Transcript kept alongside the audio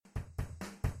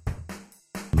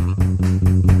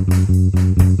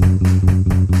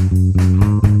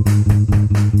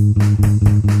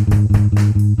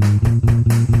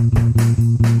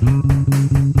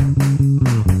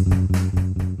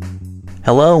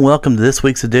Hello and welcome to this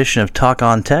week's edition of Talk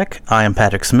on Tech. I am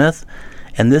Patrick Smith,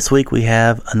 and this week we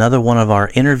have another one of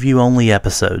our interview-only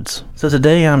episodes. So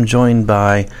today I'm joined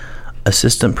by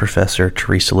Assistant Professor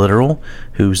Teresa Littoral,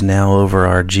 who's now over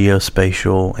our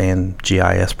Geospatial and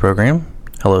GIS program.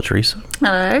 Hello, Teresa.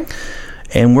 Hello.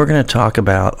 And we're going to talk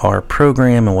about our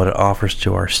program and what it offers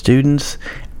to our students,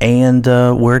 and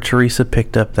where Teresa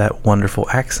picked up that wonderful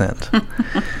accent.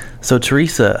 So,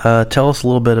 Teresa, tell us a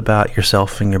little bit about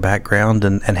yourself and your background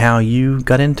and how you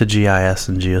got into GIS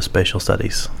and geospatial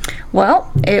studies.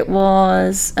 Well, it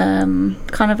was kind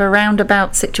of a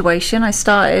roundabout situation. I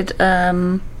started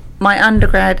my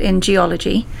undergrad in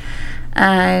geology,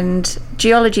 and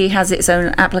geology has its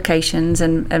own applications.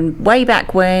 And way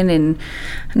back when, in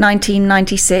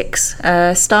 1996,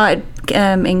 started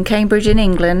in Cambridge in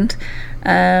England,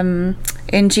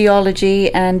 in geology,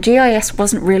 and GIS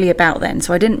wasn't really about then,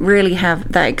 so I didn't really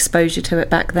have that exposure to it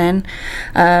back then.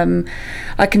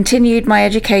 I continued my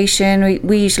education.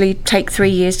 We usually take 3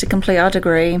 years to complete our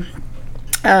degree.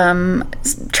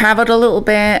 Traveled a little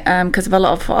bit because of a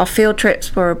lot of our field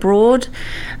trips were abroad,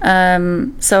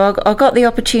 so I got the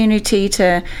opportunity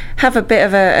to have a bit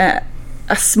of a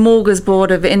smorgasbord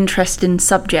of interesting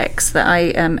subjects that I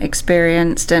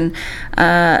experienced, and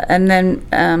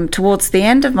then towards the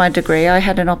end of my degree, I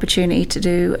had an opportunity to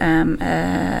do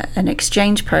an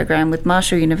exchange program with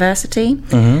Marshall University,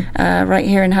 right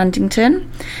here in Huntington.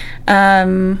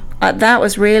 That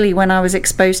was really when I was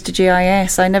exposed to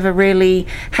GIS. I never really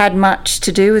had much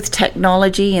to do with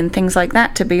technology and things like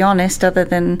that, to be honest, other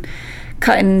than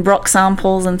cutting rock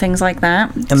samples and things like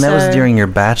that. And that was during your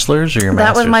bachelor's or your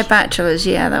master's? That was my bachelor's,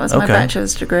 yeah. That was my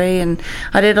bachelor's degree. And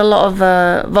I did a lot of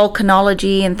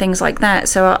volcanology and things like that.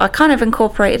 So I kind of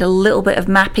incorporated a little bit of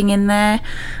mapping in there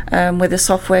with a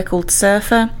software called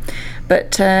Surfer.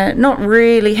 But not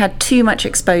really had too much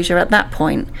exposure at that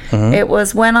point. It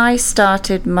was when I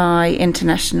started my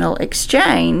international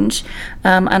exchange,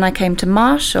 and I came to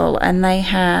Marshall, and they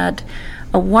had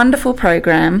a wonderful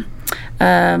program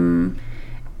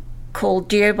called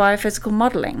Geobiophysical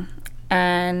Modeling.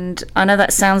 And I know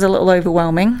that sounds a little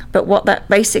overwhelming, but what that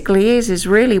basically is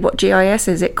really what GIS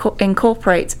is. It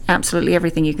incorporates absolutely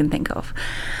everything you can think of.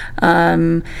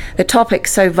 The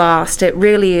topic's so vast. It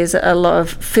really is a lot of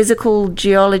physical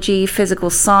geology, physical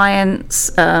science,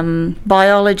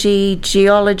 biology,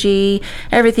 geology,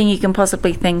 everything you can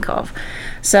possibly think of.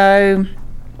 So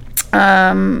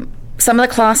some of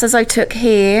the classes I took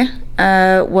here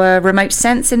were remote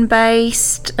sensing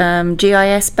based,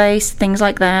 GIS based, things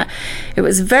like that. It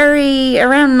was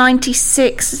around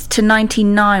 96 to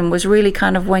 99 was really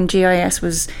kind of when GIS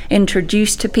was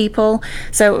introduced to people.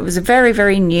 So it was very,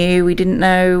 very new. We didn't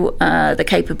know the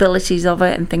capabilities of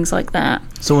it and things like that.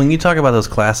 So when you talk about those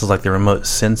classes like the remote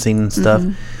sensing and stuff,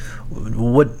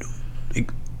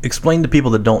 explain to people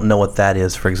that don't know what that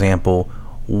is, for example.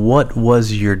 What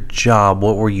was your job?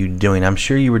 What were you doing? I'm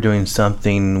sure you were doing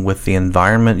something with the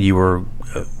environment. You were,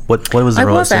 what was the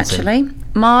remote sensing? I was actually.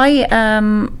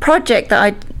 My project that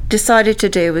I decided to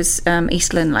do was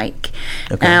Eastland Lake.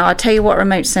 Okay. Now, I'll tell you what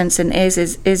remote sensing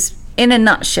is in a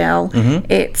nutshell,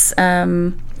 it's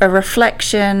a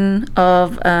reflection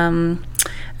of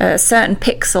a certain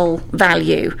pixel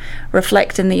value,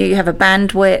 reflecting that you have a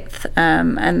bandwidth,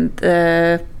 and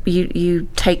you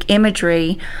take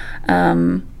imagery,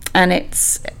 and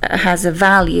it has a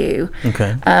value.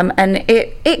 Okay. And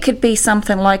it could be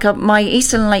something like my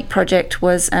Eastern Lake project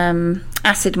was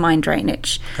acid mine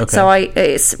drainage. Okay. So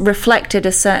it's reflected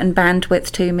a certain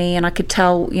bandwidth to me, and I could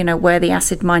tell where the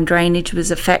acid mine drainage was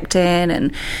affecting,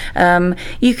 and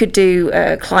you could do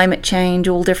climate change,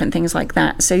 all different things like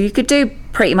that. So you could do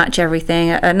pretty much everything.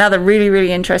 Another really,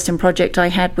 really interesting project I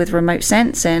had with remote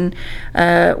sensing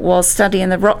was studying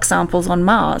the rock samples on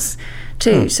Mars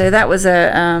too. So that was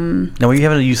a now were you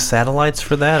having to use satellites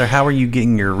for that, or how were you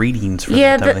getting your readings for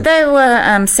that type of thing? There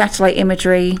were satellite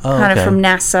imagery kind of from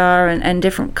NASA and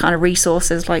different kind of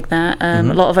resources like that. A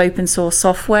lot of open source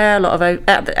software,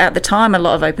 at the time a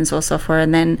lot of open source software,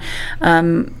 and then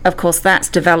of course that's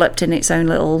developed in its own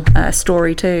little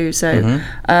story too. So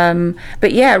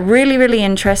but yeah, really, really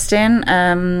interesting.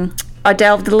 I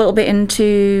delved a little bit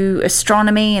into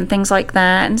astronomy and things like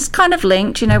that, and it's kind of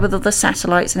linked, with all the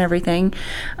satellites and everything.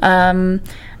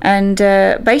 And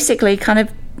basically kind of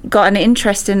got an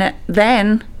interest in it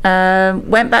then,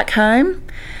 went back home,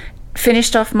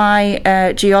 finished off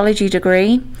my geology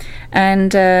degree,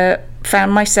 and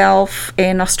found myself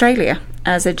in Australia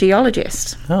as a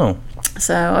geologist. Oh.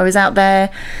 So I was out there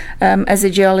as a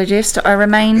geologist. I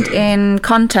remained in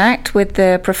contact with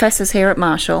the professors here at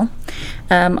Marshall.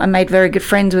 I made very good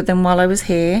friends with them while I was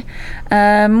here.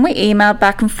 We emailed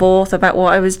back and forth about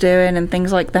what I was doing and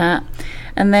things like that.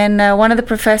 And then one of the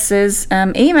professors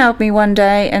emailed me one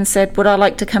day and said, would I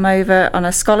like to come over on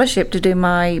a scholarship to do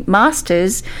my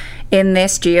master's in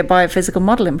this geobiophysical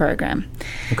modelling program.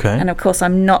 Okay. And of course,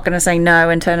 I'm not going to say no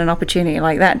and turn an opportunity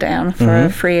like that down for a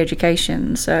free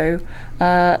education. So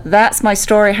that's my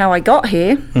story, how I got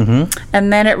here.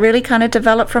 And then it really kind of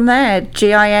developed from there.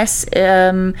 GIS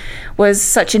was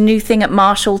such a new thing at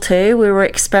Marshall too. We were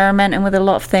experimenting with a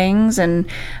lot of things and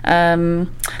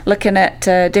looking at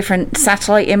different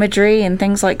satellite imagery and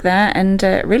things like that, and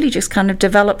really just kind of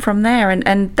developed from there.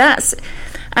 And that's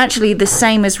actually the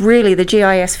same as really the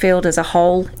GIS field as a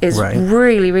whole is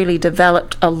really, really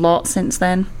developed a lot since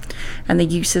then, and the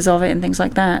uses of it and things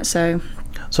like that. So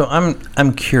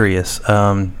I'm curious.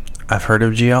 I've heard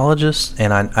of geologists,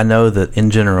 and I know that in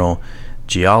general,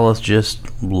 geologists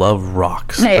love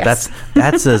rocks. Yes. But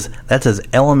that's as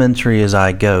elementary as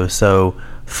I go. So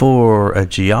for a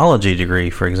geology degree,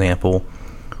 for example,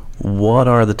 what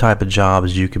are the type of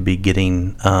jobs you could be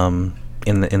getting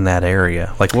in that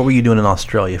area? Like, what were you doing in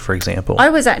Australia, for example? I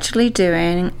was actually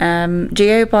doing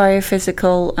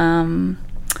geobiophysical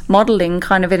modelling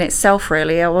kind of in itself,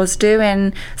 really. I was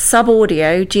doing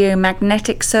sub-audio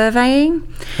geomagnetic surveying.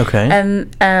 Okay.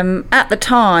 And at the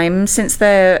time, since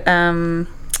there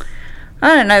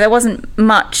wasn't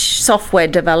much software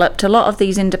developed, a lot of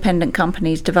these independent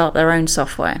companies developed their own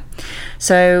software.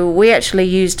 So we actually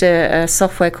used a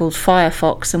software called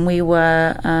Firefox, and we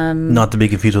were... not to be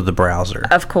confused with the browser.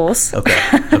 Of course.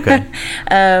 Okay.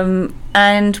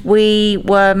 And we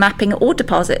were mapping ore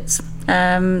deposits.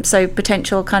 So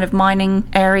potential kind of mining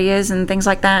areas and things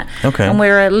like that. Okay. And we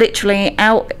were literally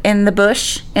out in the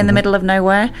bush, in the middle of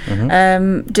nowhere,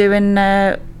 doing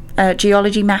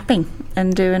geology mapping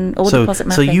and doing ore deposit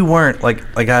mapping. So you weren't like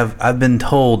I've been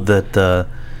told that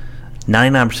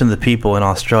 99% of the people in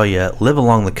Australia live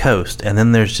along the coast, and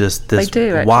then there's just this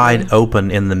wide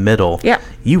open in the middle. Yeah.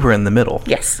 You were in the middle.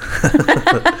 Yes.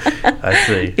 I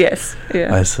see. Yes.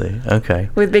 Yeah. I see. Okay.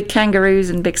 With big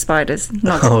kangaroos and big spiders.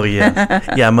 Oh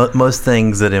yeah. Yeah. Most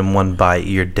things that in one bite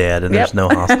you're dead, and there's no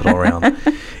hospital around.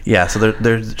 Yeah. So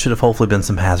there should have hopefully been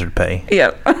some hazard pay.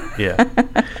 Yep. Yeah.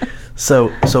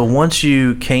 So once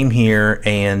you came here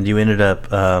and you ended up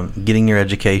getting your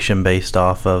education based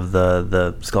off of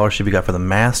the scholarship you got for the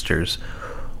master's,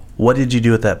 what did you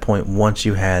do at that point once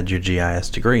you had your GIS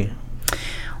degree?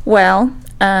 Well,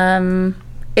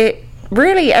 it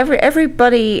really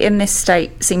everybody in this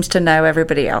state seems to know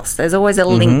everybody else. There's always a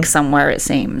link somewhere, it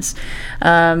seems.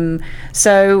 So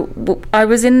I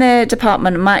was in the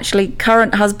department. My actually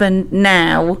current husband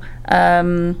now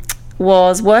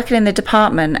was working in the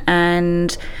department,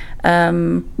 and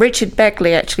Dr. Richard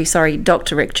Begley,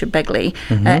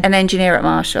 an engineer at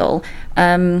Marshall,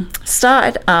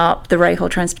 started up the Rahal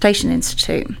Transportation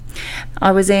Institute.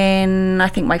 I was in, I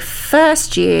think, my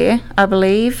first year, I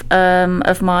believe,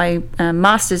 of my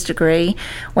master's degree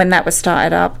when that was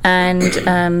started up,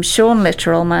 and Sean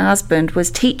Littoral, my husband, was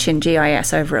teaching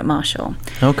GIS over at Marshall.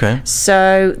 Okay.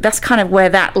 So that's kind of where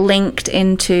that linked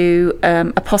into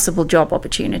a possible job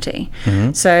opportunity.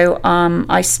 So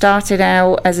I started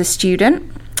out as a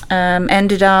student,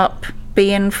 ended up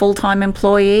being full-time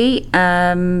employee,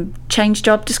 changed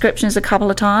job descriptions a couple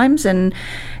of times, and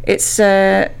it's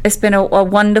been a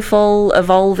wonderful,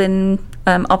 evolving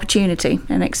opportunity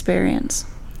and experience.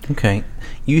 Okay.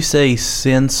 You say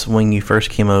since when you first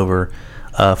came over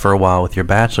for a while with your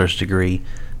bachelor's degree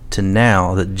to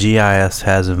now that GIS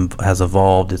has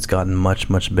evolved, it's gotten much,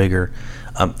 much bigger.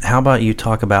 How about you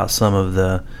talk about some of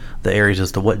the areas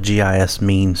as to what GIS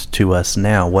means to us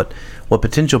now? What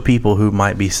potential people who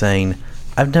might be saying,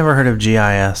 I've never heard of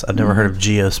GIS, I've never heard of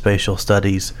geospatial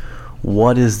studies,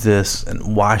 what is this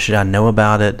and why should I know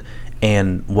about it,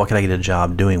 and what can I get a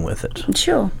job doing with it?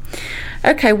 Sure.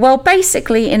 Okay, well,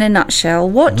 basically, in a nutshell,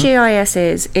 what GIS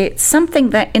is, it's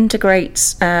something that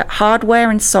integrates hardware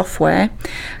and software,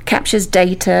 captures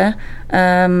data,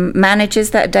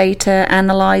 manages that data,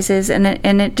 analyzes, and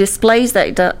it displays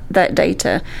that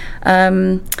data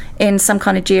in some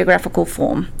kind of geographical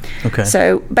form. Okay.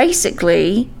 So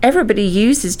basically, everybody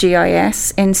uses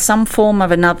GIS in some form of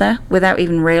another without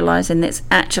even realizing it's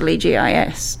actually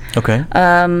GIS. Okay.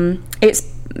 It's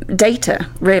data,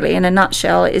 really, in a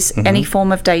nutshell, is any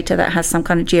form of data that has some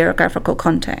kind of geographical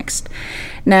context.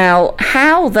 Now,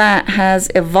 how that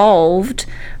has evolved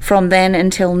from then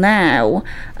until now,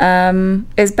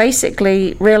 is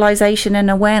basically realization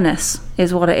and awareness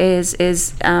is what it is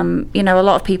you know, a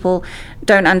lot of people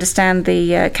don't understand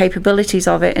the capabilities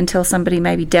of it until somebody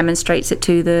maybe demonstrates it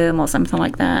to them or something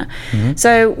like that.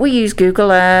 So we use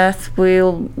Google Earth,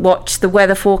 we'll watch the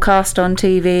weather forecast on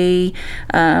TV,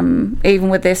 even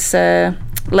with this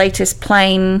latest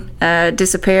plane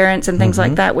disappearance and things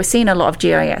like that. We're seeing a lot of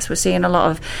GIS, we're seeing a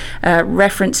lot of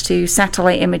reference to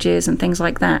satellite images and things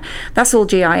like that. That's all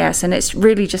GIS, and it's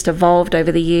really just evolved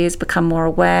over the years, become more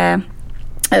aware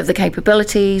of the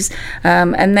capabilities,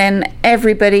 and then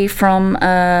everybody from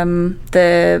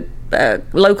the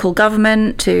local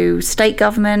government to state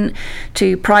government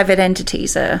to private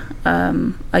entities are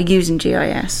using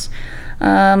GIS.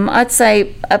 I'd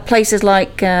say places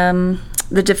like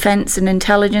the defense and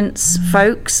intelligence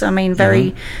folks, I mean,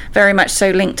 very much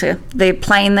so linked to the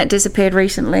plane that disappeared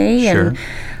recently. Sure. And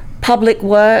public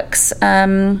works.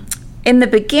 In the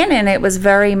beginning, it was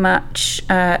very much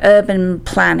urban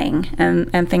planning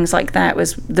and things like that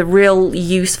was the real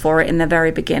use for it in the very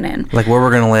beginning. Like where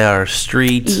we're going to lay out our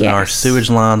streets and our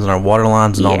sewage lines and our water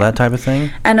lines and all that type of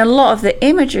thing? And a lot of the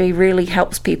imagery really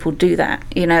helps people do that.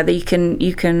 You know, that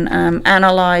you can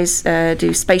analyze,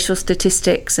 do spatial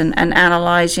statistics and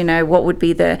analyze, you know, what would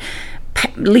be the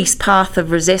least path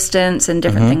of resistance and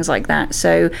different things like that.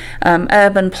 So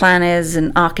urban planners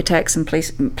and architects and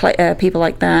people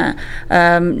like that.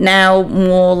 Now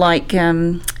more like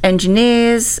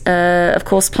engineers, of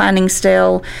course, planning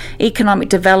still, economic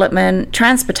development,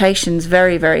 transportation's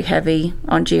very, very heavy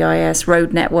on GIS,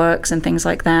 road networks and things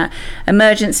like that,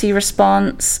 emergency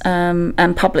response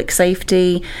and public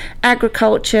safety,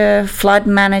 agriculture, flood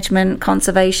management,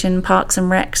 conservation, parks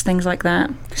and recs, things like that.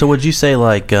 So would you say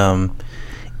like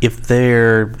if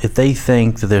they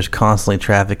think that there's constantly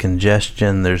traffic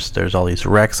congestion, there's all these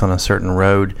wrecks on a certain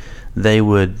road, they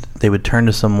would turn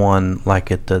to someone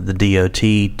like at the DOT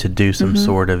to do some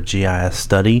sort of GIS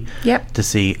study to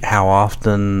see how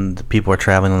often the people are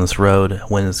traveling on this road,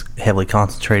 when it's heavily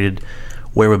concentrated,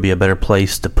 where would be a better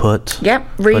place to put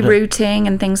rerouting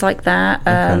and things like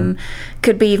that.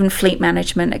 Could be even fleet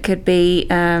management, it could be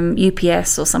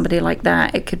UPS or somebody like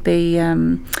that, it could be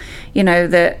you know,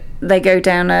 that they go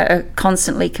down a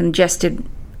constantly congested,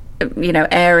 you know,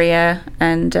 area,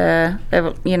 and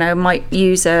they, you know, might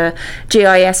use a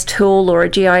GIS tool or a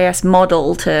GIS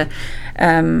model to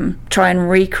try and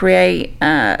recreate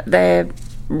their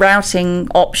routing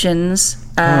options.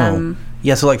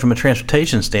 Yeah, so like from a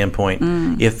transportation standpoint,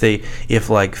 if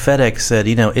like FedEx said,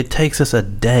 you know, it takes us a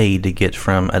day to get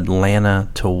from Atlanta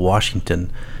to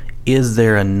Washington, is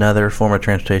there another form of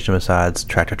transportation besides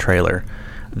tractor trailer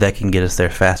that can get us there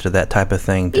faster, that type of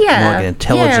thing, more like an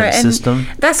intelligent system?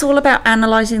 That's all about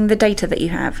analysing the data that you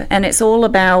have, and it's all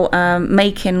about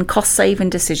making cost-saving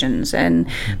decisions and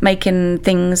making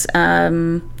things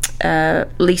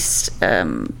least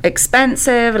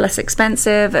expensive, less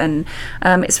expensive, and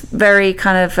it's very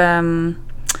kind of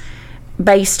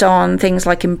based on things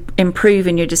like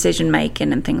improving your decision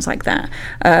making and things like that.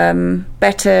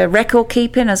 Better record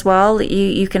keeping as well.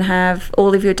 You can have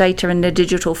all of your data in a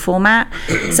digital format,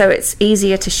 so it's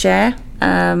easier to share,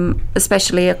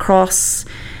 especially across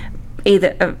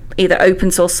either open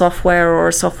source software or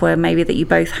a software maybe that you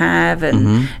both have,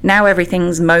 and now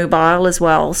everything's mobile as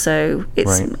well, so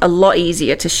it's a lot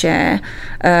easier to share.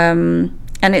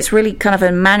 And it's really kind of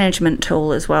a management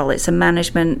tool as well. It's a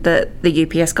management that the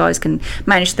UPS guys can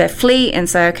manage their fleet and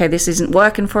say, okay, this isn't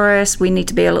working for us. We need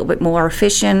to be a little bit more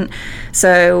efficient.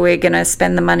 So we're going to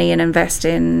spend the money and invest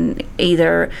in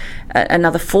either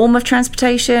another form of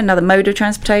transportation, another mode of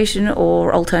transportation,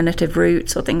 or alternative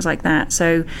routes or things like that.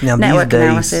 So now, network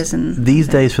analysis. These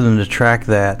days for them to track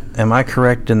that, am I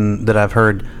correct in that I've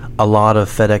heard a lot of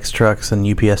FedEx trucks and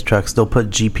UPS trucks, they'll put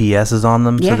GPSs on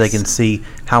them so they can see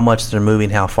how much they're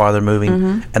moving, how far they're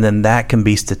moving, and then that can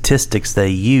be statistics they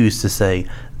use to say,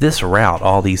 this route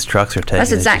all these trucks are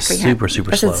taking is just super slow.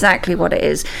 That's exactly what it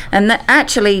is. And that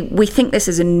actually, we think this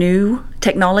is a new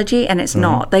technology, and it's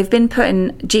not. They've been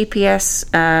putting GPS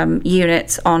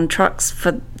units on trucks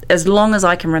for as long as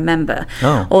I can remember.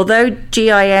 Although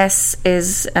GIS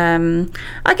is,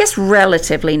 I guess,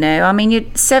 relatively new. I mean,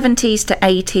 70s to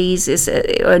 80s is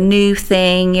a new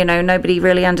thing. You know, nobody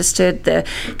really understood the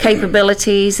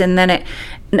capabilities, and then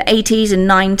in the 80s and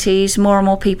 90s, more and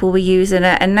more people were using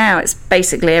it, and now it's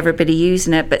basically everybody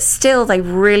using it, but still they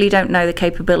really don't know the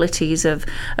capabilities of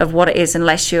what it is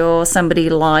unless you're somebody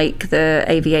like the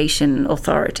Aviation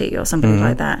Authority or somebody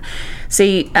like that.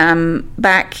 See, I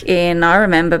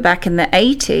remember back in the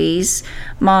 80s,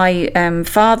 my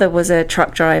father was a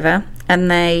truck driver, and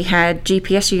they had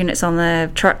GPS units on the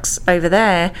trucks over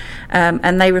there,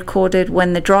 and they recorded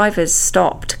when the drivers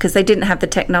stopped, because they didn't have the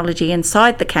technology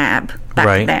inside the cab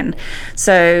back then.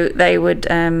 So they would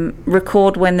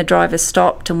record when the drivers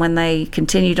stopped and when they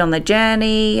continued on the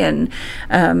journey, and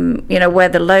where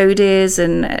the load is,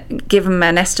 and give them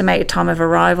an estimated time of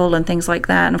arrival and things like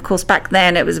that. And of course, back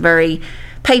then it was very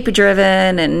paper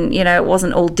driven, and it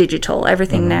wasn't all digital.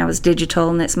 Everything now is digital,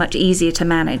 and it's much easier to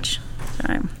manage.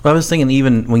 So. Well, I was thinking,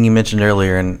 even when you mentioned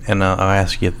earlier, and I'll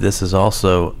ask you if this is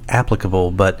also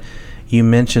applicable, but you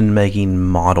mentioned making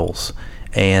models,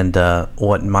 and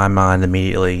what my mind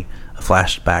immediately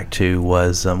flashed back to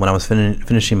was when I was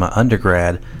finishing my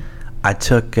undergrad, I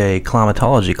took a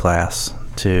climatology class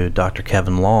to Dr.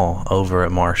 Kevin Law over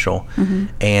at Marshall,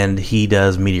 and he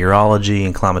does meteorology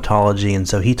and climatology, and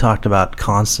so he talked about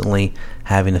constantly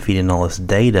having to feed in all this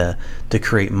data to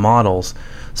create models,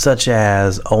 such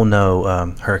as,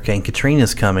 Hurricane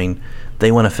Katrina's coming.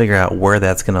 They want to figure out where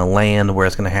that's going to land, where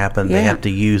it's going to happen. They have to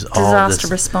use disaster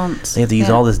response. They have to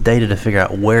use all this data to figure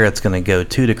out where it's going to go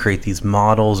to create these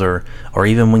models, or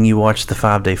even when you watch the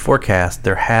 5-day forecast,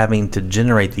 they're having to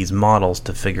generate these models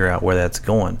to figure out where that's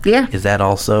going. Yeah. Is that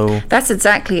also? That's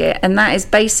exactly it. And that is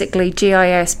basically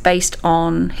GIS based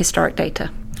on historic data.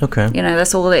 Okay.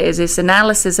 That's all it is. It's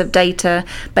analysis of data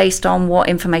based on what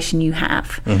information you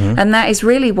have. And that is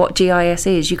really what GIS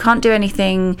is. You can't do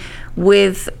anything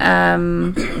with,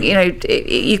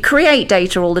 you create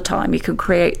data all the time. You can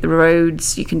create the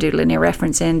roads, you can do linear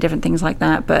referencing, different things like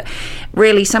that. But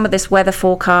really, some of this weather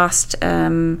forecast,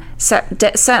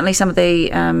 certainly some of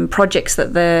the projects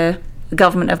that the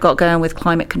government have got going with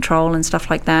climate control and stuff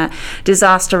like that,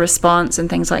 disaster response and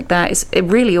things like that, is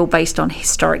really all based on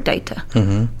historic data.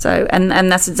 So and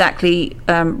that's exactly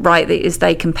right. Is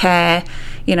they compare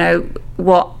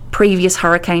what previous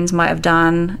hurricanes might have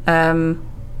done,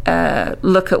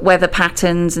 look at weather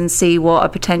patterns and see what a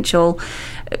potential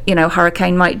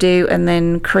hurricane might do, and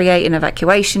then create an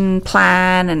evacuation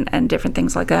plan and different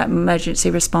things like that,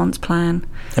 emergency response plan.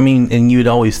 I mean, and you'd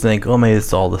always think, maybe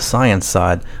it's all the science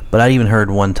side, but I even heard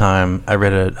one time, I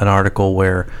read an article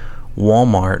where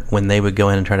Walmart, when they would go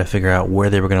in and try to figure out where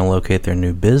they were going to locate their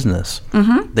new business,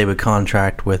 they would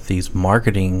contract with these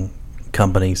marketing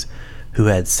companies who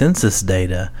had census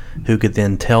data, who could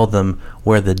then tell them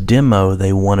where the demo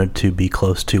they wanted to be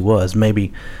close to was.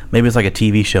 Maybe it's like a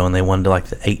TV show, and they wanted like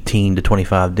the 18 to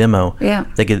 25 demo. Yeah.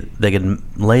 They could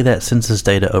lay that census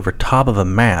data over top of a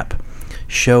map,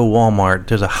 show Walmart,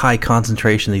 there's a high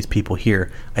concentration of these people here.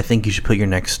 I think you should put your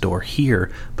next store here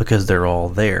because they're all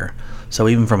there. So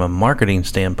even from a marketing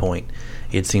standpoint,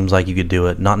 it seems like you could do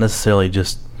it, not necessarily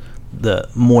just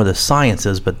the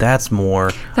sciences, but that's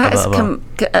more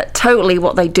totally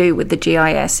what they do with the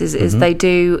GIS is they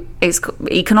do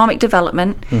economic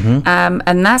development,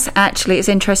 and that's actually, it's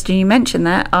interesting you mentioned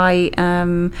that. I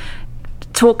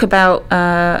talk about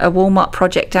a Walmart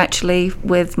project actually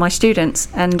with my students,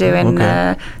 and doing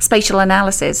spatial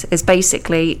analysis is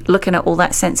basically looking at all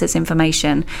that census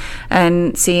information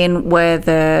and seeing where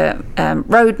the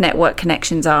road network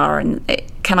connections are, and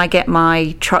can I get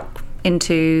my truck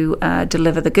into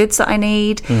deliver the goods that I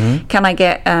need? Can I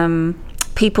get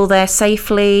people there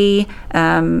safely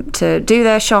to do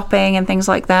their shopping and things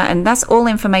like that? And that's all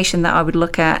information that I would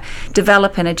look at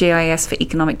developing a GIS for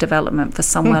economic development for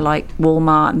somewhere like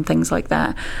Walmart and things like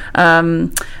that.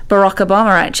 Barack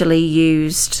Obama actually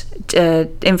used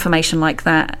information like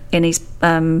that in his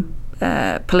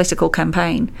political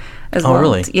campaign as well.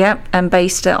 Really? Yep, and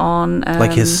based it on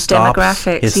like his stops,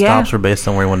 demographics. His stops were based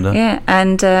on where he wanted to. Yeah,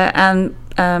 and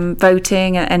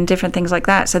voting and different things like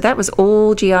that. So that was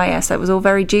all GIS. That was all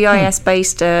very GIS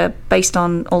based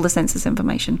on all the census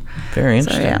information. Very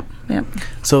interesting.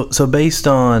 So So based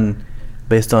on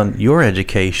your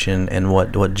education and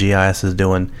what GIS is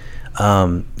doing,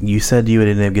 you said you would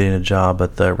end up getting a job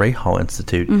at the Ray Hall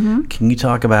Institute. Can you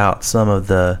talk about some of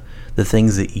the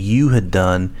things that you had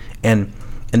done, and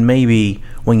maybe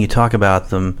when you talk about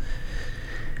them,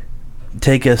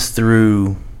 take us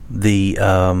through the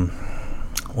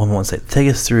take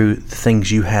us through the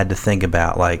things you had to think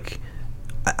about. Like,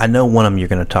 I know one of them you're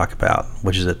going to talk about,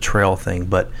 which is a trail thing,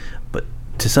 but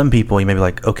to some people you may be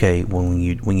like, okay, when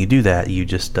you do that, you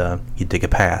just you dig a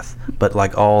path, but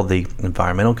like all the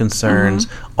environmental concerns,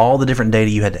 all the different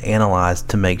data you had to analyze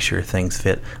to make sure things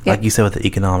fit, like you said with the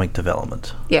economic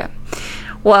development.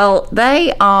 Well,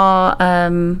 they are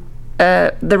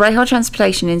the Ray Hall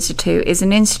Transportation Institute is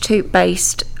an institute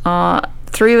based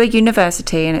through a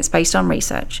university, and it's based on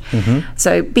research.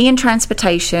 So being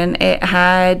transportation, it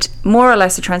had more or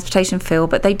less a transportation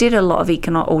field, but they did do a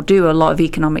lot of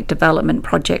economic development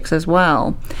projects as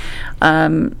well.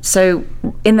 So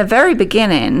in the very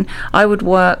beginning, I would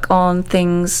work on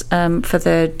things for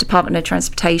the Department of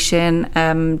Transportation,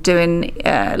 doing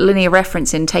linear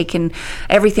referencing, taking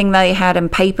everything they had in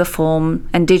paper form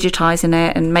and digitizing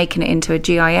it and making it into a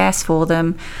GIS for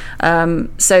them,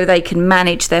 so they can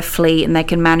manage their fleet and they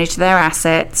can manage their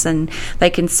assets and they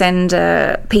can send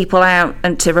people out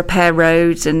and to repair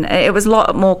roads, and it was a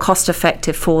lot more cost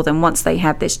effective for them once they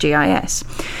had this GIS.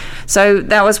 So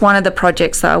that was one of the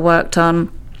projects that I worked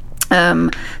on.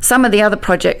 Some of the other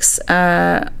projects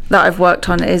that I've worked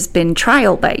on has been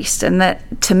trail based, and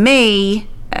that to me,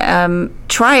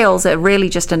 trails are really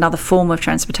just another form of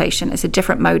transportation. It's a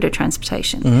different mode of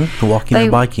transportation. Walking or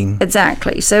biking.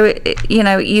 Exactly. So,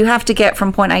 you have to get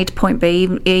from point A to point B,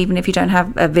 even if you don't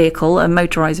have a vehicle, a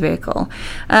motorized vehicle.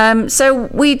 So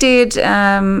we did,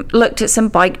 looked at some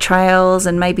bike trails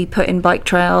and maybe put in bike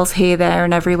trails here, there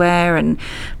and everywhere, and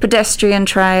pedestrian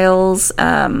trails.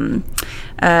 And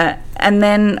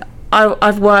then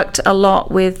I've worked a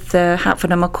lot with the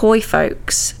Hatfield and McCoy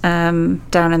folks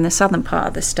down in the southern part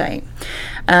of the state.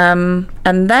 And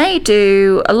they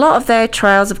do a lot of their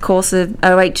trails, of course, of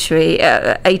OHV,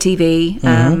 ATV,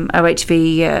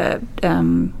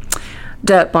 OHV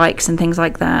dirt bikes and things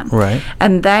like that. Right.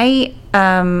 And they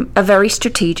are very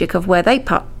strategic of where they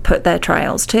put their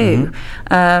trails too.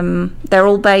 They're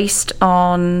all based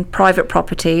on private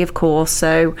property, of course,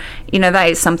 so that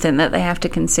is something that they have to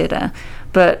consider.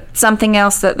 But something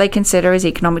else that they consider is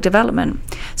economic development.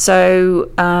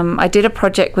 So I did a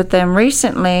project with them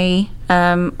recently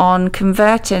on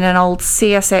converting an old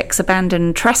CSX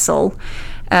abandoned trestle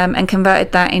and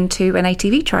converted that into an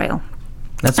ATV trail.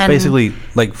 That's basically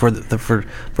like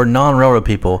for non-railroad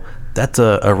people. That's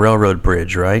a railroad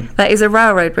bridge, right? That is a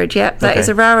railroad bridge. Yep, that is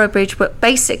a railroad bridge. But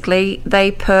basically,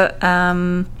 they put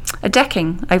a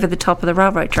decking over the top of the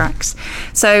railroad tracks.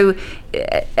 So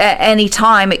at any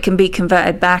time, it can be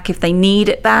converted back if they need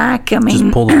it back. I mean,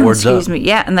 just pull the boards up. Excuse me.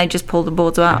 Yeah, and they just pull the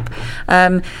boards up.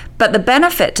 But the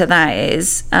benefit to that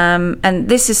is, and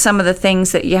this is some of the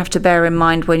things that you have to bear in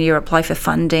mind when you apply for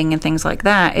funding and things like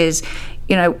that, is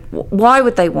why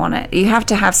would they want it? You have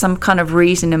to have some kind of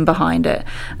reasoning behind it.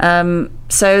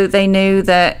 So they knew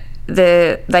that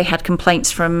they had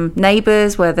complaints from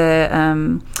neighbours where the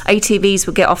ATVs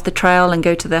would get off the trail and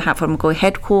go to the Hatfield and McCoy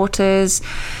headquarters.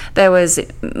 There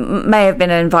may have been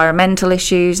environmental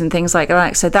issues and things like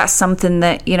that. So that's something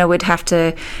that would have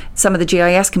to. Some of the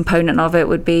GIS component of it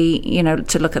would be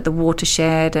to look at the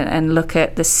watershed and look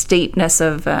at the steepness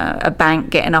of a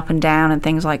bank getting up and down and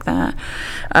things like that.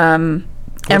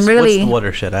 What's the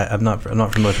watershed? I'm not familiar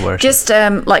with the watershed. Just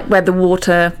like where the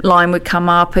water line would come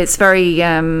up. It's very,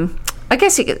 I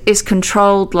guess it is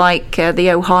controlled like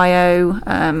the Ohio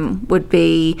would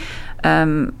be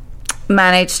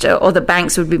managed, or the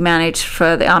banks would be managed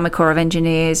for the Army Corps of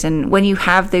Engineers. And when you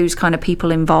have those kind of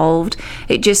people involved,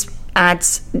 it just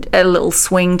adds a little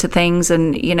swing to things,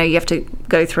 and you have to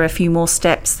go through a few more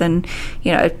steps than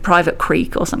a private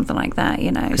creek or something like that.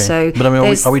 Okay. So, but I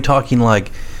mean, are we talking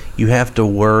like you have to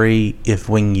worry if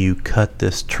when you cut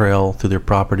this trail through their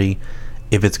property,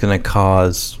 if it's going to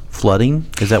cause flooding?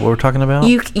 Is that what we're talking about?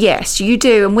 Yes, you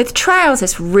do. And with trails,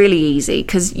 it's really easy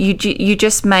because you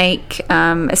just make,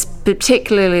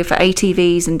 particularly for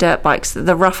ATVs and dirt bikes,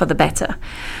 the rougher the better.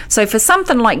 So for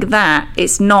something like that,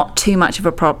 it's not too much of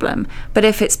a problem. But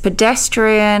if it's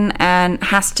pedestrian and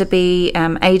has to be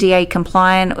ADA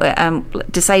compliant,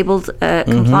 disabled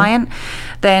compliant,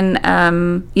 then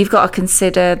you've got to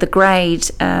consider the grade.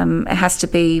 It has to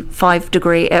be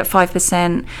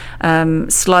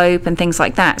 5% slope and things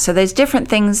like that. So there's different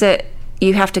things that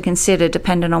you have to consider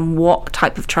depending on what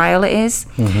type of trail it is.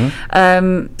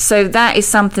 So that is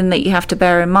something that you have to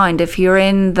bear in mind. If you're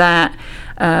in that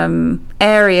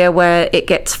area where it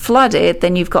gets flooded,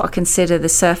 then you've got to consider the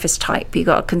surface type. You've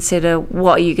got to consider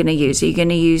what are you going to use. Are you going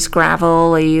to use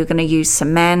gravel? Are you going to use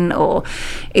cement? Or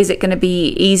is it going to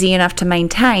be easy enough to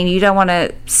maintain? You don't want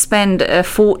to spend a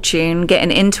fortune getting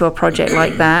into a project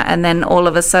like that and then all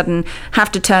of a sudden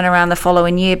have to turn around the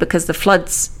following year because the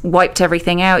floods wiped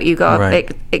everything out. You got to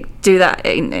do that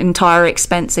entire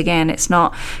expense again. It's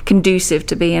not conducive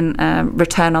to being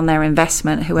return on their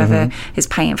investment, whoever is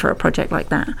paying for a project like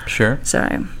that. Sure.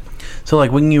 So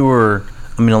like when you were,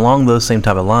 along those same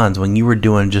type of lines, when you were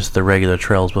doing just the regular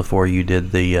trails before you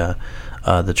did the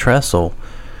trestle,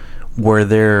 were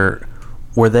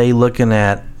they looking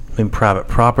at private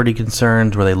property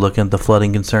concerns? Were they looking at the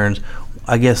flooding concerns?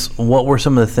 I guess what were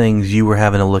some of the things you were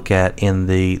having to look at in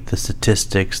the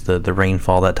statistics, the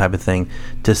rainfall, that type of thing,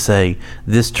 to say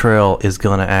this trail is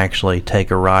going to actually take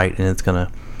a right and it's going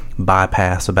to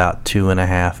bypass about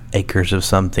 2.5 acres of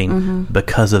something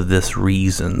because of this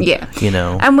reason. Yeah.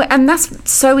 And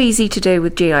that's so easy to do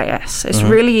with GIS. It's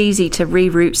really easy to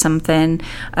reroute something.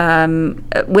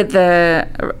 With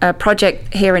the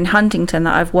project here in Huntington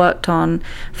that I've worked on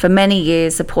for many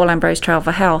years, the Paul Ambrose Trail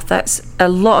for Health, that's a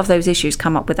lot of those issues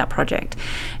come up with that project.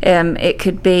 It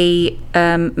could be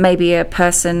maybe a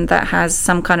person that has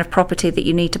some kind of property that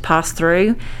you need to pass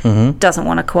through, doesn't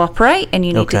want to cooperate, and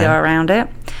you need to go around it.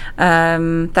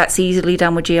 That's easily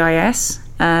done with GIS.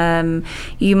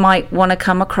 You might want to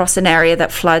come across an area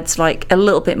that floods like a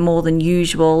little bit more than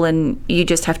usual, and you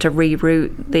just have to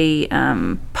reroute the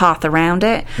path around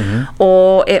it.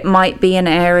 Or it might be an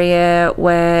area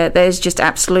where there's just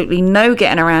absolutely no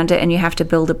getting around it, and you have to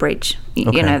build a bridge.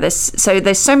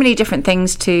 There's so many different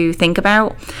things to think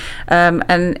about,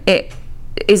 and it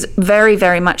is very,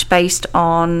 very much based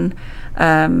on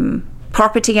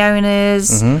property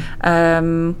owners,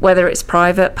 whether it's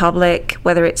private, public,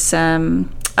 whether it's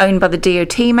owned by the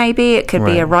DOT, maybe it could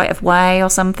be a right of way or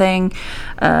something,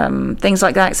 things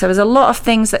like that. So there's a lot of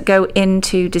things that go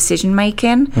into decision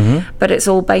making, but it's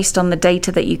all based on the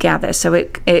data that you gather. So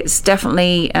it's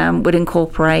definitely would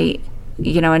incorporate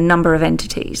a number of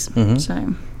entities.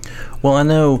 So, well, I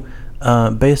know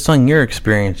based on your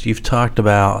experience, you've talked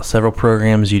about several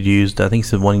programs you'd used. I think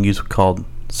it's the one you used called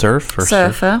Surfer.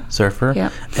 Yeah.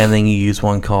 And then you use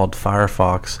one called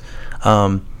Firefox.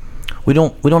 We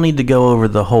don't need to go over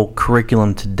the whole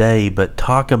curriculum today, but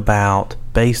talk about,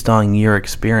 based on your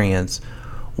experience,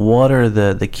 what are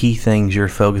the key things you're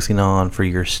focusing on for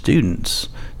your students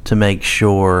to make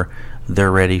sure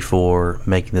they're ready for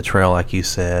making the trail, like you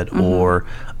said, or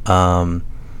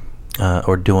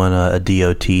doing a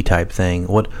DOT type thing.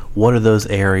 What are those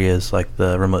areas, like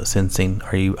the remote sensing,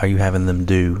 are you having them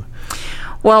do?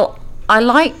 Well, I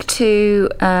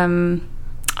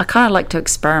kind of like to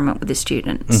experiment with the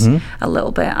students a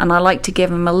little bit, and I like to give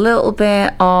them a little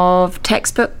bit of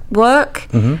textbook work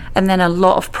and then a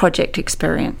lot of project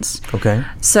experience. Okay.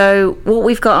 So what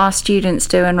we've got our students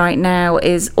doing right now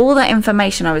is all that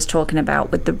information I was talking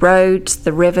about with the roads,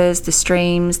 the rivers, the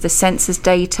streams, the census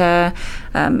data,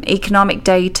 economic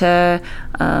data,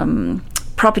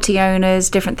 property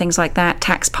owners, different things like that,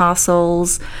 tax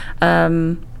parcels,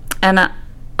 and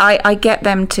I get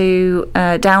them to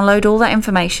download all that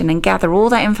information and gather all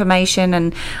that information,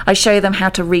 and I show them how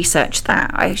to research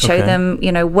that. I show them,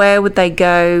 where would they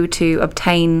go to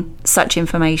obtain such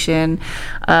information,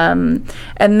 and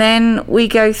then we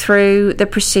go through the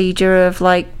procedure of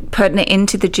like putting it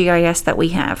into the GIS that we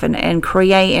have and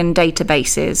creating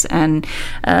databases, and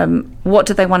what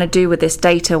do they want to do with this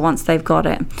data once they've got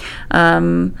it.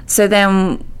 So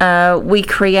then we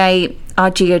create our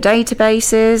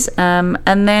geodatabases,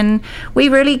 and then we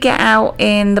really get out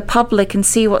in the public and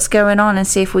see what's going on and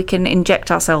see if we can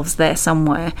inject ourselves there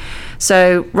somewhere.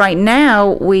 So right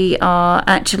now we are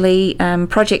actually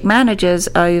project managers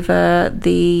over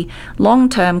the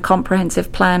long-term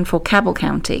comprehensive plan for Cabell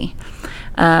County.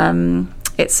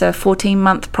 It's a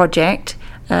 14-month project,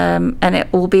 and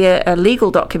it will be a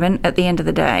legal document at the end of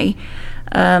the day,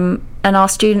 and our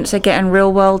students are getting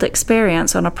real-world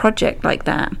experience on a project like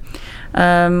that.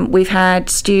 We've had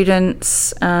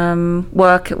students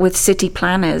work with city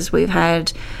planners. We've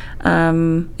had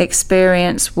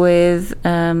experience with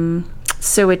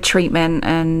sewer treatment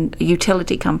and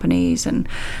utility companies and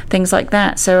things like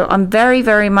that. So I'm very,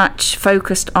 very much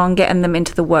focused on getting them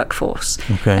into the workforce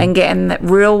and getting the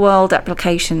real world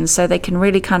applications so they can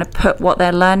really kind of put what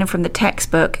they're learning from the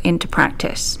textbook into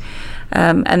practice,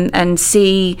 and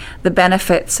see the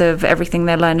benefits of everything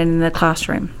they're learning in the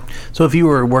classroom. So if you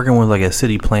were working with like a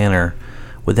city planner,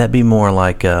 would that be more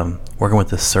like working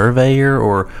with a surveyor,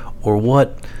 or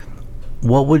what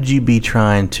would you be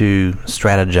trying to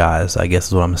strategize, I guess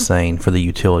is what I'm saying, for the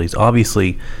utilities?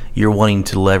 Obviously, you're wanting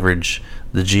to leverage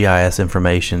the GIS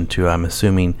information to, I'm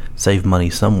assuming, save money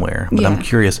somewhere. But I'm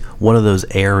curious, what are those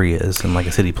areas in like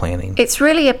a city planning? It's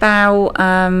really about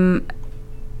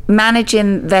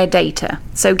managing their data.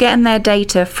 So getting their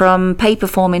data from paper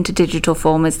form into digital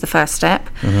form is the first step.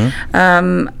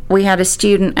 We had a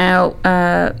student out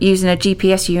using a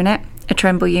GPS unit, a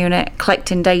Trimble unit,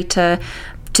 collecting data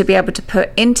to be able to put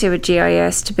into a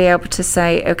GIS, to be able to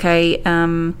say, okay,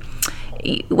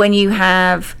 when you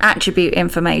have attribute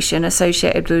information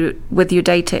associated with your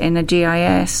data in a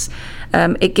GIS,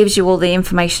 it gives you all the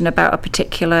information about a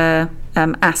particular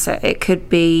asset. It could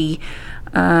be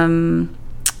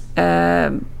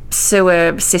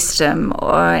sewer system,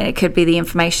 or it could be the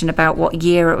information about what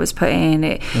year it was put in.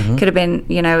 It could have been,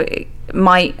 it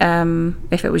might,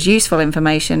 if it was useful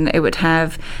information, it would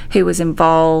have who was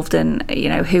involved and,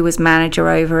 who was manager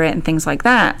over it and things like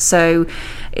that. So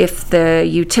if the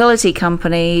utility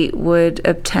company would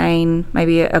obtain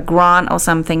maybe a grant or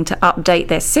something to update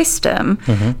their system,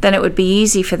 then it would be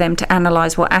easy for them to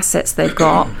analyze what assets they've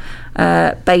got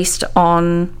based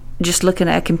on just looking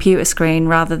at a computer screen,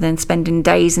 rather than spending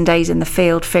days and days in the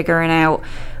field figuring out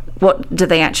what do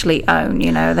they actually own.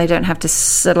 They don't have to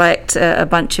select a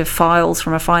bunch of files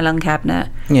from a filing cabinet.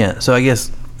 Yeah, so I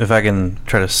guess if I can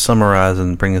try to summarize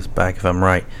and bring this back if I'm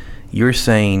right, you're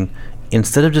saying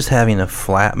instead of just having a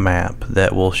flat map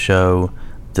that will show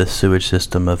the sewage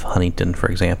system of Huntington, for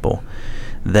example,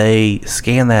 they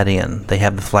scan that in, they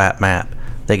have the flat map.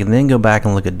 They can then go back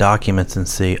and look at documents and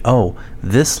see,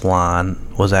 this line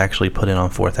was actually put in on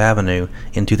 4th Avenue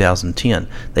in 2010.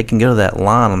 They can go to that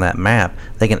line on that map.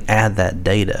 They can add that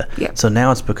data. Yep. So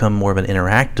now it's become more of an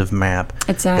interactive map.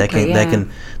 Exactly.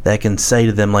 That can say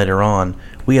to them later on,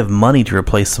 we have money to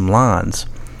replace some lines.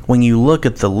 When you look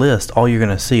at the list, all you're going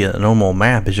to see a normal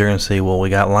map is you're going to see, we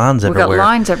got lines everywhere. We've got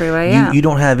lines everywhere, yeah. You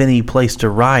don't have any place to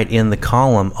write in the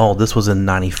column, this was in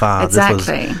 95.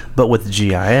 Exactly. But with the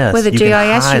GIS, with the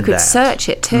GIS, you could that. Search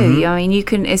it too. I mean, you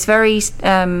can. It's very,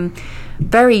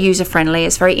 very user friendly.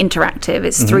 It's very interactive.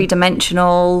 It's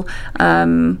 3-dimensional.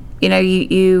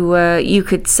 You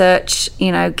could search,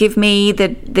 give me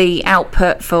the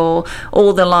output for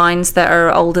all the lines that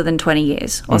are older than 20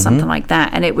 years or something like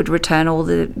that, and it would return all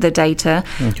the data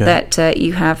that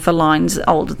you have for lines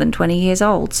older than 20 years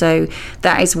old. So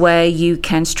that is where you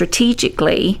can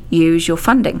strategically use your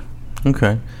funding.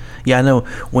 Okay. Yeah, I know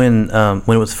when it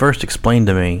was first explained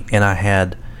to me, and I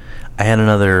had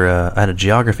a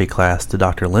geography class to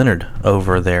Dr. Leonard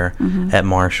over there at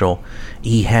Marshall.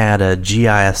 He had a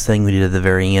GIS thing we did at the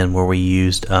very end where we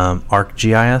used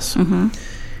ArcGIS.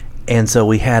 And so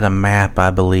we had a map,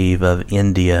 I believe, of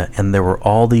India, and there were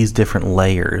all these different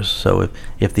layers. So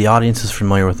if the audience is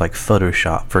familiar with like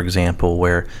Photoshop, for example,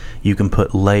 where you can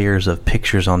put layers of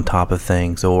pictures on top of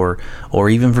things, or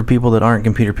even for people that aren't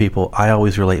computer people, I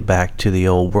always relate back to the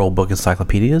old World Book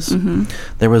encyclopedias.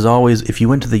 There was always, if you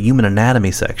went to the human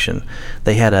anatomy section,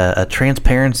 they had a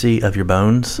transparency of your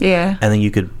bones, and then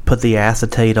you could put the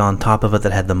acetate on top of it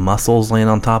that had the muscles laying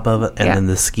on top of it, and then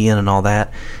the skin and all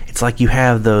that. It's like you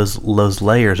have those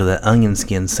layers of that onion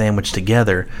skin sandwiched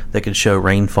together that could show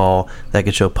rainfall, that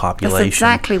could show population. That's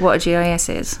exactly what a GIS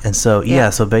is. And so,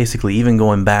 so basically, even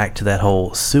going back to that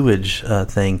whole sewage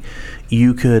thing,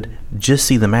 you could just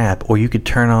see the map, or you could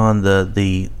turn on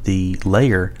the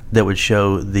layer that would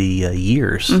show the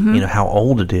years, how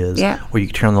old it is, or you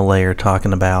could turn on the layer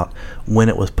talking about when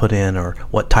it was put in or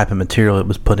what type of material it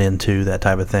was put into, that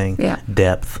type of thing,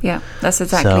 depth. Yeah, that's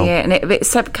exactly it. And it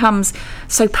becomes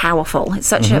so powerful. It's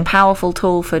such a powerful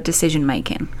tool for decision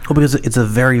making. Well, because it's a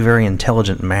very, very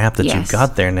intelligent map that you've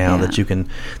got there now that you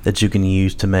can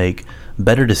use to make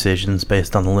better decisions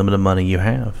based on the limited money you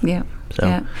have.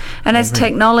 And as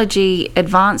technology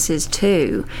advances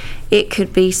too, it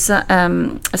could be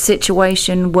a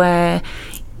situation where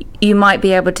you might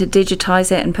be able to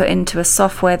digitize it and put into a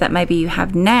software that maybe you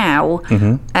have now,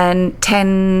 and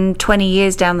 10, 20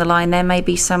 years down the line, there may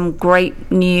be some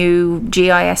great new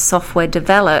GIS software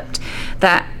developed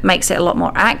that makes it a lot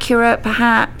more accurate,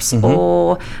 perhaps,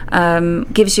 or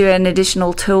gives you an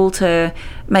additional tool to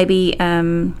maybe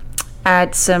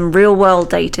add some real world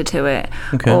data to it,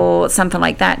 or something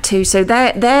like that too. So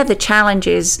they're the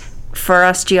challenges for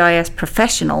us GIS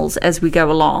professionals as we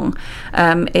go along,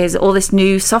 is all this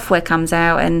new software comes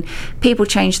out and people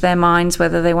change their minds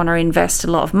whether they want to invest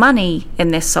a lot of money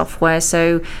in this software.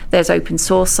 So there's open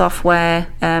source software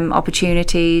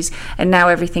opportunities, and now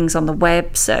everything's on the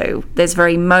web, so there's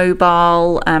very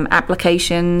mobile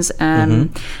applications,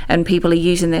 and people are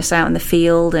using this out in the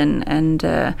field, and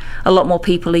a lot more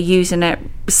people are using it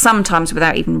sometimes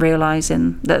without even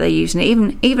realizing that they're using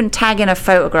it. Even tagging a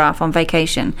photograph on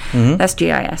vacation, that's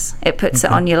GIS. It puts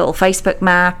it on your little Facebook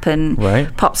map and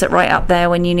pops it right up there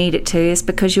when you need it to. It's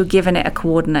because you're giving it a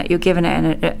coordinate, you're giving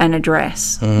it an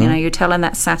address. You're telling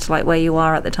that satellite where you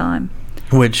are at the time.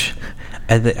 Which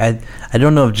I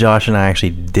don't know if Josh and I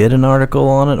actually did an article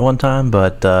on it one time,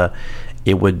 but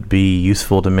it would be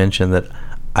useful to mention that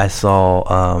I saw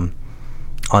on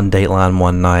Dateline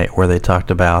one night where they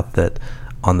talked about that.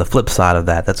 On the flip side of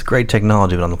that's great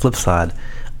technology, but on the flip side,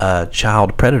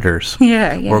 child predators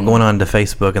were going on to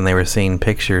Facebook, and they were seeing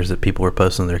pictures that people were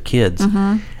posting of their kids.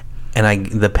 And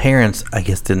the parents, I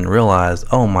guess, didn't realize,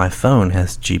 oh, my phone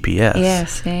has GPS.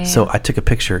 Yes, yeah. So I took a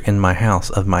picture in my house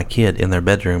of my kid in their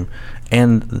bedroom,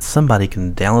 and somebody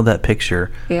can download that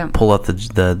picture, pull up the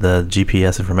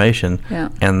GPS information,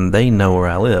 and they know where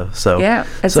I live. So,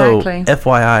 exactly. So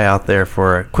FYI out there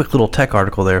for a quick little tech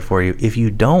article there for you. If you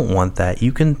don't want that,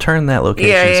 you can turn that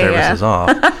location services off.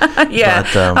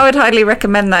 But, I would highly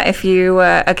recommend that if you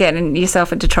are getting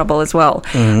yourself into trouble as well.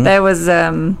 Mm-hmm. There was...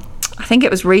 I think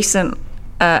it was recent,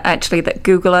 actually, that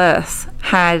Google Earth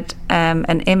had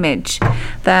an image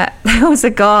that there was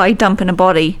a guy dumping a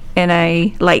body in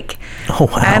a lake. Oh,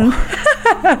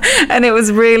 wow. And it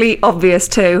was really obvious,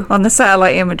 too, on the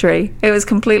satellite imagery. It was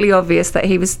completely obvious that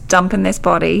he was dumping this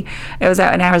body. It was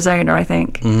out in Arizona, I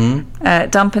think. Mm-hmm.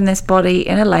 Dumping this body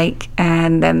in a lake,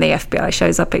 and then the FBI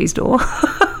shows up at his door.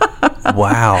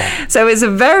 Wow. So it's a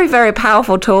very, very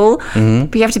powerful tool, mm-hmm.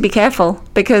 but you have to be careful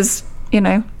because,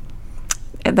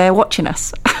 they're watching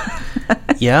us.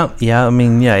 Yeah. I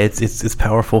mean, it's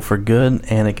powerful for good,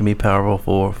 and it can be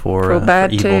powerful for bad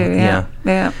for evil. too.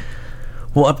 Yeah.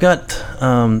 Well,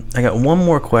 I got one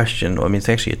more question. I mean, it's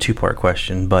actually a two-part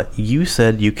question, but you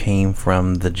said you came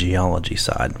from the geology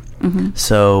side. Mm-hmm.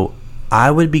 So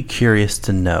I would be curious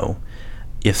to know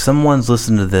if someone's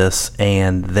listening to this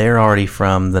and they're already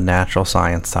from the natural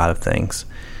science side of things.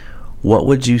 What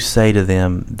would you say to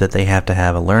them that they have to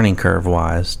have a learning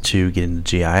curve-wise to get into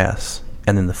GIS?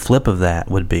 And then the flip of that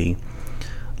would be,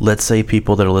 let's say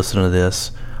people that are listening to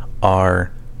this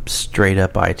are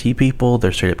straight-up IT people,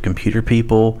 they're straight-up computer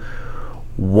people.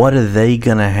 What are they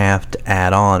going to have to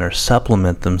add on or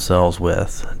supplement themselves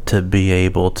with to be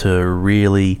able to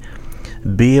really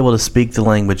be able to speak the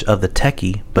language of the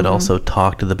techie, but mm-hmm. also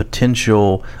talk to the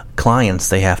potential clients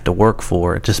they have to work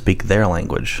for to speak their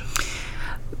language?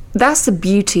 That's the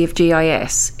beauty of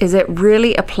GIS, is it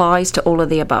really applies to all of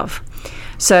the above.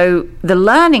 So the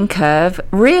learning curve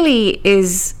really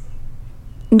is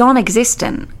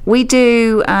non-existent. We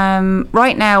do,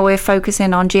 right now we're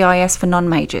focusing on GIS for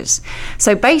non-majors.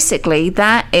 So basically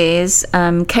that is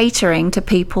catering to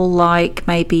people like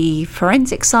maybe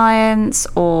forensic science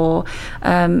or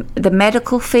the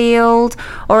medical field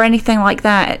or anything like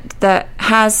that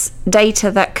has data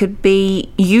that could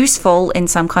be useful in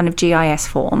some kind of GIS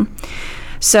form.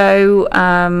 So,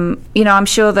 I'm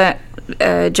sure that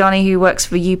Johnny, who works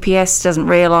for UPS, doesn't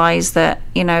realise that,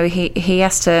 he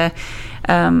has to...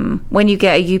 when you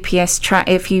get a UPS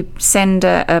if you send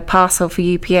a parcel for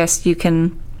UPS, you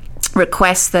can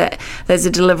request that there's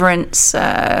a deliverance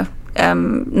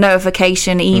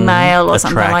notification email or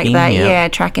something tracking, like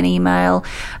that. Tracking email.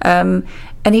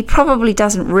 And he probably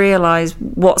doesn't realise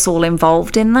what's all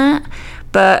involved in that,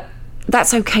 but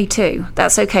that's okay too.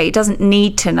 That's okay. He doesn't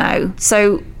need to know.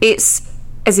 So it's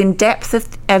as in depth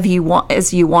as you want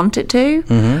it to,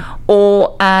 mm-hmm.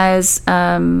 or as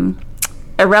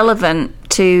irrelevant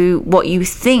to what you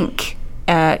think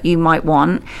you might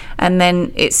want, and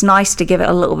then it's nice to give it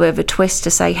a little bit of a twist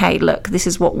to say, hey, look, this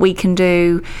is what we can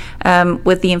do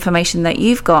with the information that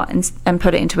you've got, and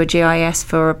put it into a GIS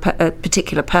for a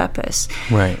particular purpose.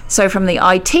 Right. So from the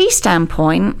IT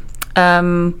standpoint,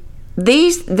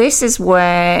 this is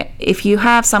where, if you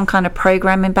have some kind of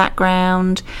programming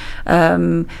background,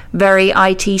 very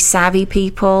IT savvy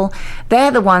people,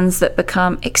 they're the ones that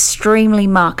become extremely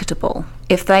marketable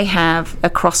if they have a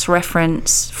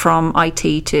cross-reference from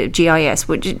IT to GIS,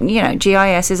 which,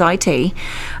 GIS is IT,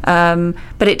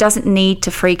 but it doesn't need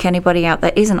to freak anybody out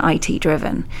that isn't IT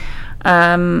driven.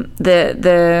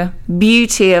 The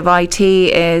beauty of IT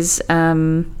is,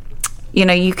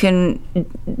 you can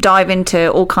dive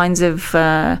into all kinds of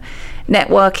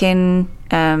networking,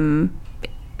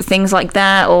 things like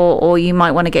that, or you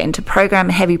might want to get into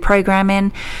heavy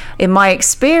programming. In my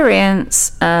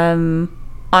experience,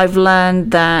 I've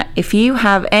learned that if you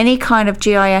have any kind of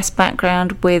GIS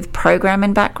background with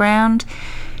programming background,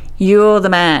 you're the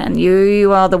man.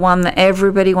 You are the one that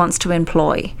everybody wants to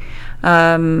employ.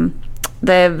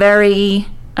 They're very...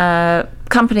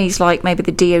 companies like maybe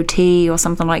the DOT or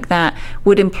something like that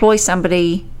would employ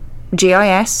somebody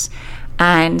GIS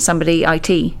and somebody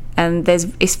IT, and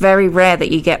it's very rare that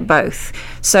you get both.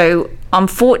 So I'm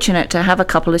fortunate to have a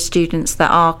couple of students that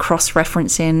are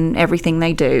cross-referencing everything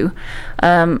they do,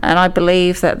 and I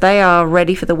believe that they are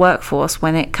ready for the workforce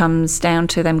when it comes down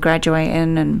to them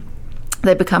graduating, and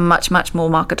they become much, much more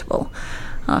marketable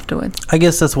afterwards. I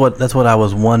guess that's what I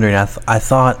was wondering. I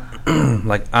thought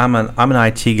like I'm an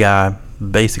IT guy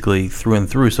basically through and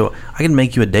through, so I can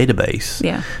make you a database.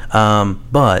 Yeah.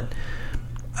 But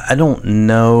I don't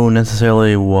know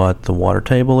necessarily what the water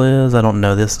table is. I don't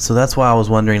know this, so that's why I was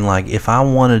wondering, like, if I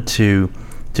wanted to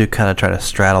kind of try to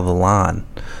straddle the line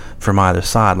from either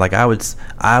side. Like I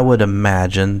would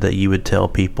imagine that you would tell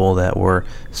people that were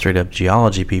straight up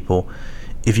geology people,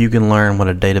 if you can learn what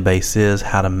a database is,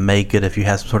 how to make it, if you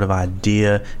have some sort of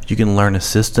idea, if you can learn a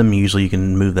system, usually you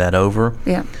can move that over.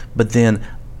 Yeah. But then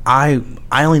I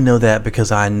only know that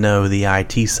because I know the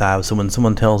IT side. So when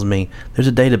someone tells me there's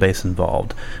a database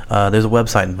involved, there's a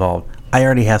website involved, I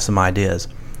already have some ideas.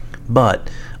 But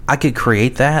I could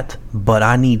create that, but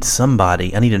I need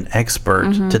an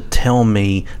expert to tell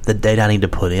me the data I need to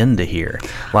put into here,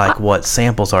 like what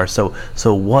samples are. So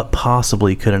what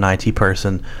possibly could an IT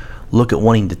person look at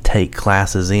wanting to take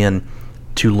classes in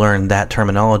to learn that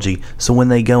terminology, so when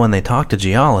they go and they talk to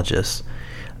geologists,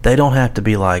 they don't have to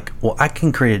be like, well, I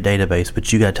can create a database,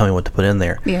 but you got to tell me what to put in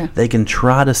there. Yeah. They can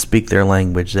try to speak their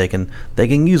language. They can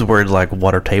use words like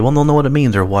water table, and they'll know what it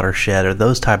means, or watershed, or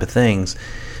those type of things,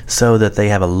 so that they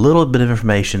have a little bit of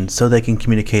information so they can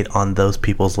communicate on those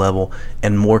people's level,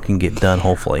 and more can get done,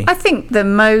 hopefully. I think the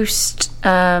most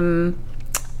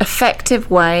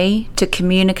effective way to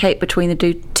communicate between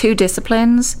the two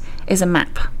disciplines is a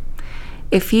map.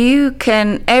 If you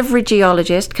can, every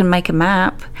geologist can make a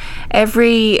map.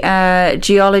 Every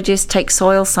geologist takes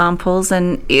soil samples,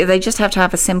 and they just have to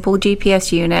have a simple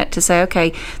GPS unit to say,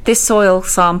 okay, this soil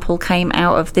sample came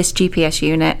out of this GPS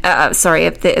unit, of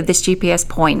this GPS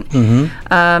point.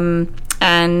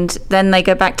 And then they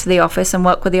go back to the office and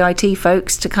work with the IT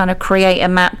folks to kind of create a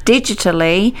map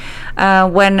digitally,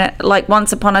 when, like,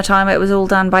 once upon a time it was all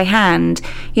done by hand.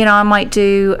 You know, I might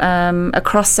do a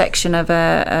cross-section of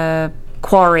a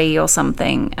quarry or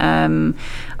something. I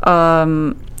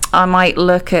might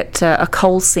look at a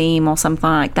coal seam or something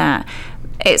like that.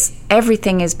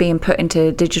 Everything is being put into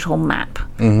a digital map.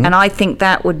 And I think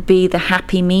that would be the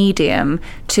happy medium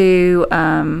to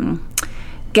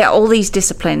get all these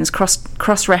disciplines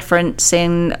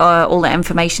cross-referencing all that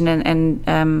information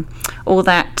and all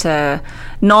that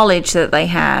knowledge that they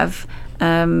have.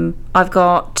 I've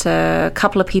got a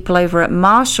couple of people over at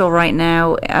Marshall right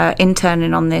now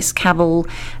interning on this Cabell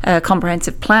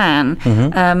comprehensive plan.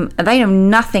 They know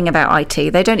nothing about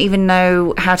IT. They don't even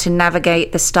know how to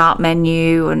navigate the start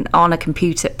menu and on a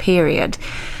computer, period.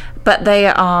 But they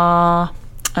are...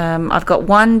 I've got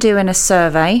one doing a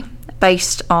survey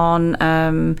based on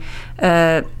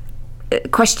a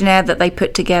questionnaire that they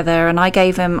put together, and I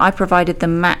provided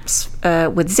them maps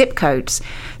with zip codes.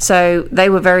 So they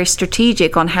were very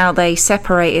strategic on how they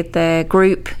separated their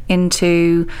group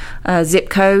into zip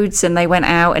codes, and they went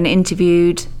out and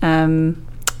interviewed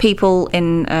people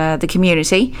in the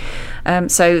community.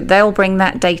 So they'll bring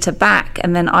that data back,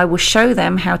 and then I will show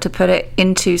them how to put it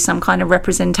into some kind of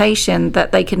representation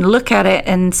that they can look at it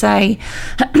and say,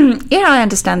 yeah, I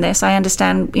understand this. I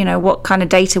understand, what kind of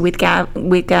data we've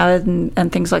gathered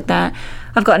and things like that.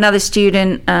 I've got another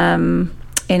student in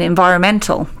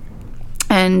environmental,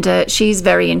 and she's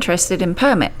very interested in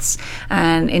permits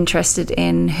and interested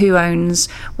in who owns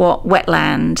what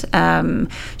wetland.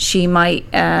 She might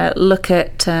look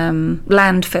at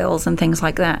landfills and things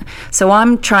like that. So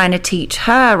I'm trying to teach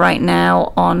her right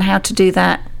now on how to do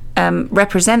that,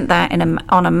 represent that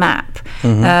on a map.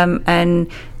 And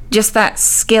just that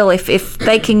skill, if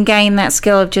they can gain that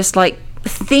skill of just like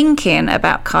thinking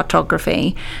about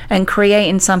cartography and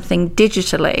creating something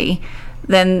digitally,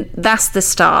 then that's the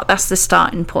start. That's the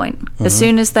starting point. As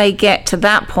soon as they get to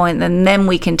that point, then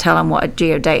we can tell them what a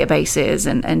geodatabase is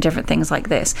and different things like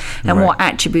this, and what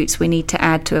attributes we need to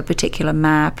add to a particular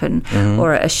map and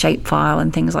or a shapefile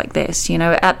and things like this.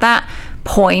 At that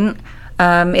point,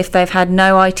 if they've had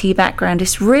no IT background,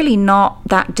 it's really not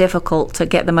that difficult to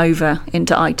get them over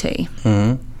into IT.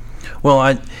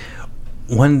 Well,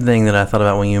 one thing that I thought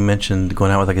about when you mentioned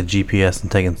going out with like a GPS and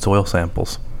taking soil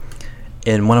samples.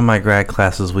 In one of my grad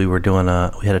classes, we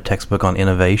had a textbook on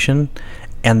innovation,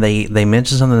 and they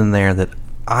mentioned something in there that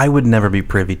I would never be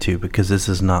privy to because this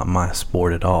is not my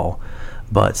sport at all.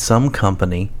 But some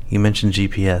company, you mentioned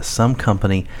GPS, some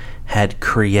company had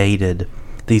created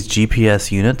these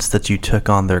GPS units that you took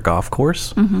on their golf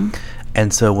course.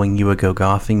 And so when you would go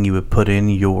golfing, you would put in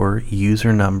your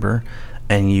user number,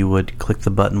 and you would click the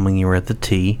button when you were at the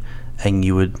tee, and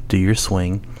you would do your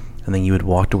swing. And then you would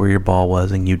walk to where your ball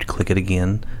was, and you'd click it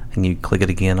again, and you'd click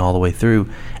it again all the way through.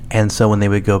 And so when they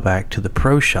would go back to the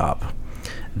pro shop,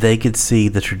 they could see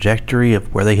the trajectory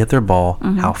of where they hit their ball,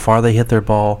 how far they hit their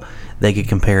ball. They could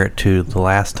compare it to the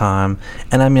last time.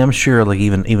 And I mean, I'm sure like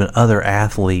even other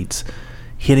athletes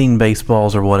hitting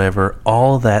baseballs or whatever,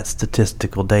 all of that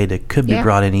statistical data could be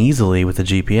brought in easily with the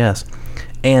GPS.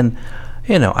 And,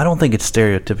 I don't think it's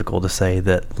stereotypical to say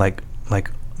that like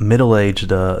middle-aged,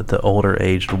 the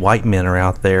older-aged white men are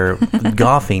out there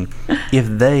golfing, if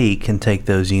they can take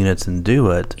those units and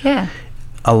do it,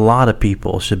 a lot of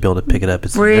people should be able to pick it up.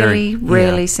 It's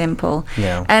really simple.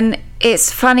 Yeah. And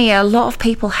it's funny, a lot of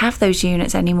people have those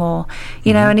units anymore,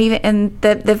 you know, and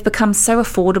they've become so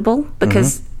affordable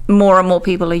because more and more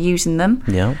people are using them.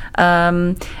 Yeah.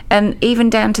 And even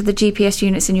down to the GPS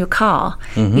units in your car.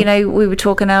 You know, we were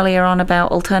talking earlier on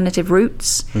about alternative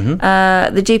routes.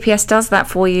 The GPS does that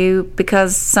for you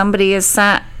because somebody has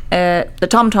sat at the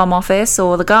TomTom office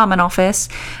or the Garmin office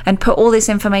and put all this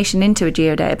information into a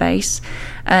geodatabase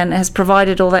and has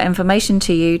provided all that information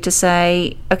to you to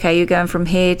say, okay, you're going from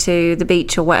here to the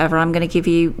beach or whatever. I'm going to give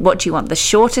you, what do you want, the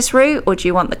shortest route or do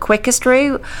you want the quickest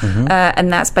route?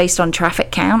 And that's based on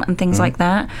traffic count and things like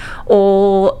that.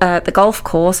 Or the golf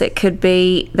course, it could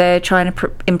be they're trying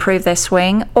to improve their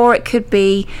swing, or it could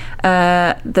be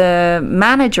the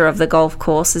manager of the golf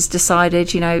course has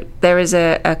decided, you know, there is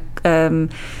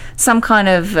some kind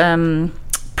of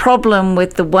problem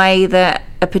with the way that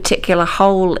a particular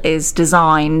hole is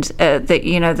designed, that,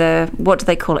 you know, what do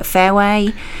they call it,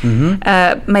 fairway?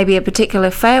 Maybe a particular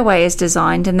fairway is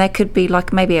designed and there could be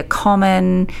like maybe a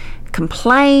common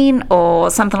complaint or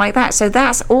something like that. So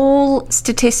that's all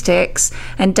statistics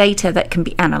and data that can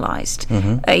be analysed,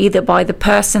 either by the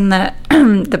person that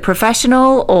the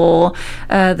professional or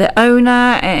the owner.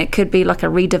 And it could be like a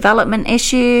redevelopment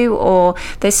issue, or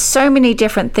there's so many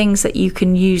different things that you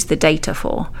can use the data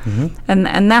for.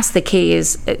 And that's the key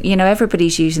is, you know,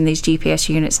 everybody's using these GPS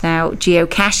units now.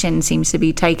 Geocaching seems to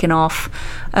be taken off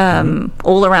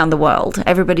all around the world.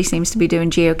 Everybody seems to be doing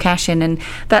geocaching, and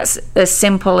that's as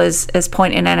simple as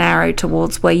pointing an arrow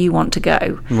towards where you want to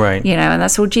go. Right. You know, and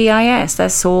that's all GIS.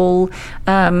 That's all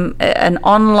an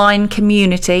online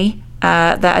community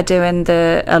that are doing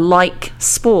a like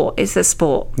sport. It's a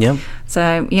sport. Yep.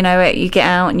 So, you know, you get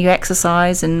out and you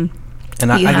exercise and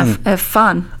you have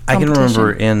fun. I can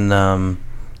remember in,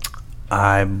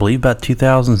 I believe about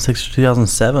 2006 or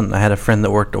 2007, I had a friend that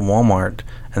worked at Walmart,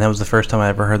 and that was the first time I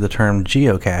ever heard the term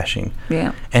geocaching.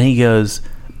 Yeah. And he goes,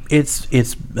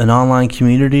 it's an online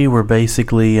community where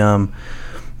basically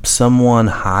someone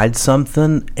hides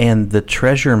something, and the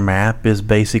treasure map is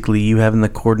basically you having the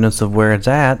coordinates of where it's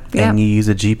at, and you use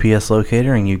a GPS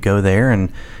locator and you go there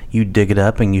and you dig it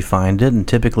up and you find it, and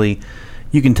typically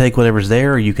you can take whatever's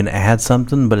there or you can add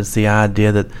something, but it's the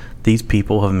idea that these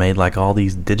people have made like all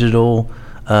these digital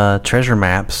treasure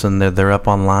maps, and they're up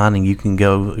online, and you can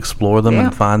go explore them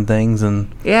and find things.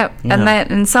 And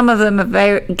and some of them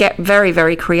get very,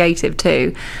 very creative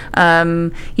too.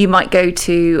 You might go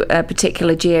to a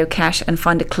particular geocache and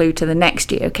find a clue to the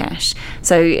next geocache,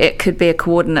 so it could be a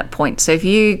coordinate point. So if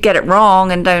you get it wrong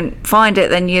and don't find it,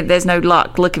 then there's no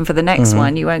luck looking for the next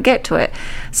one. You won't get to it.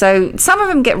 So some of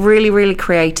them get really, really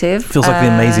creative. Feels like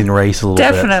the Amazing Race a little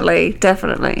bit.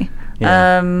 Definitely.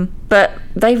 Yeah. But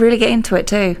they really get into it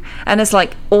too, and it's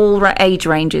like all age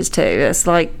ranges too. It's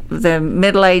like the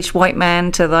middle-aged white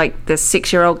man to like the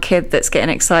 6-year-old kid that's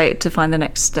getting excited to find the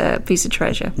next piece of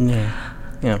treasure.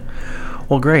 Yeah.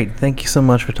 Well, great. Thank you so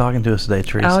much for talking to us today,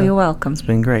 Teresa. Oh, you're welcome. It's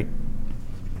been great.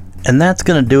 And that's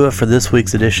going to do it for this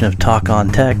week's edition of Talk on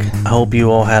Tech. I hope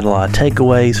you all had a lot of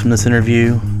takeaways from this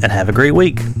interview, and have a great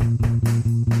week.